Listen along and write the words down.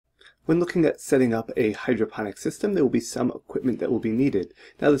When looking at setting up a hydroponic system, there will be some equipment that will be needed.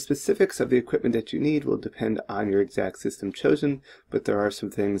 Now, the specifics of the equipment that you need will depend on your exact system chosen, but there are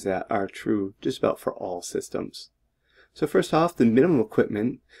some things that are true just about for all systems. So first off, the minimum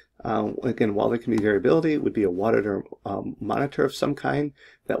equipment, again, while there can be variability, would be a water monitor of some kind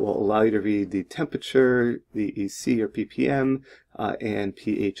that will allow you to read the temperature, the EC or ppm, and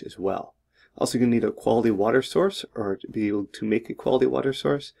pH as well. Also, you're going to need a quality water source, or to be able to make a quality water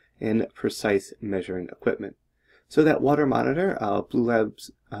source, and precise measuring equipment. So that water monitor, Blue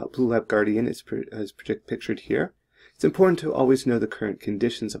Lab Guardian is pictured here. It's important to always know the current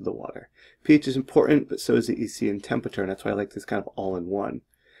conditions of the water. pH is important, but so is the EC and temperature, and that's why I like this kind of all-in-one.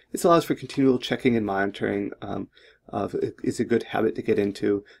 This allows for continual checking and monitoring. It's a good habit to get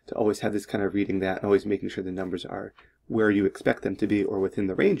into, to always have this kind of reading that and always making sure the numbers are where you expect them to be or within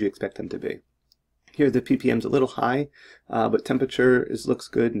the range you expect them to be. Here the ppm is a little high, but temperature looks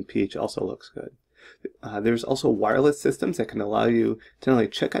good and pH also looks good. There's also wireless systems that can allow you to not only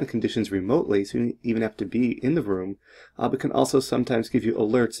check on conditions remotely, so you don't even have to be in the room, but can also sometimes give you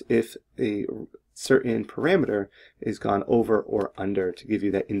alerts if a certain parameter is gone over or under, to give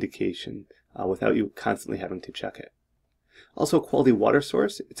you that indication without you constantly having to check it. Also, a quality water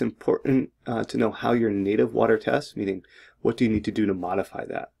source. It's important to know how your native water tests, meaning what do you need to do to modify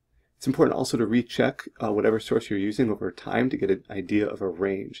that. It's important also to recheck whatever source you're using over time to get an idea of a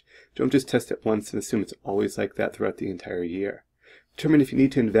range. Don't just test it once and assume it's always like that throughout the entire year. Determine if you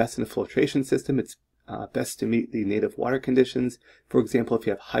need to invest in a filtration system. It's best to meet the native water conditions. For example, if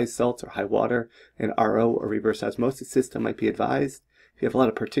you have high salts or high water, an RO or reverse osmosis system might be advised. If you have a lot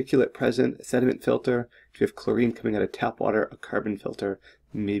of particulate present, a sediment filter. If you have chlorine coming out of tap water, a carbon filter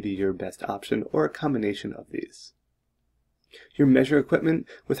may be your best option, or a combination of these. Your measure equipment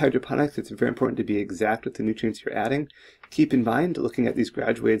with hydroponics, it's very important to be exact with the nutrients you're adding. Keep in mind, looking at these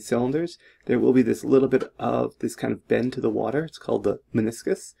graduated cylinders, there will be this little bit of this kind of bend to the water. It's called the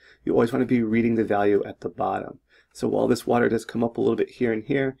meniscus. You always want to be reading the value at the bottom. So while this water does come up a little bit here and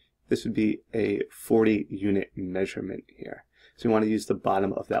here, this would be a 40 unit measurement here. So you want to use the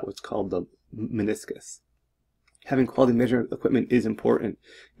bottom of that, what's called the meniscus. Having quality measurement equipment is important.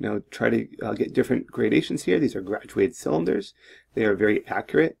 Try to get different gradations here. These are graduated cylinders. They are very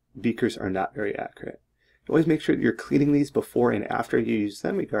accurate. Beakers are not very accurate. Always make sure that you're cleaning these before and after you use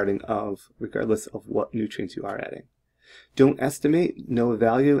them, regardless of what nutrients you are adding. Don't estimate, know a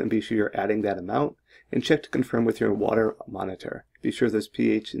value, and be sure you're adding that amount. And check to confirm with your water monitor. Be sure those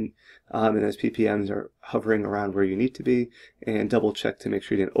pH and those ppms are hovering around where you need to be, and double check to make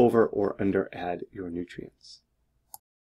sure you didn't over or under add your nutrients.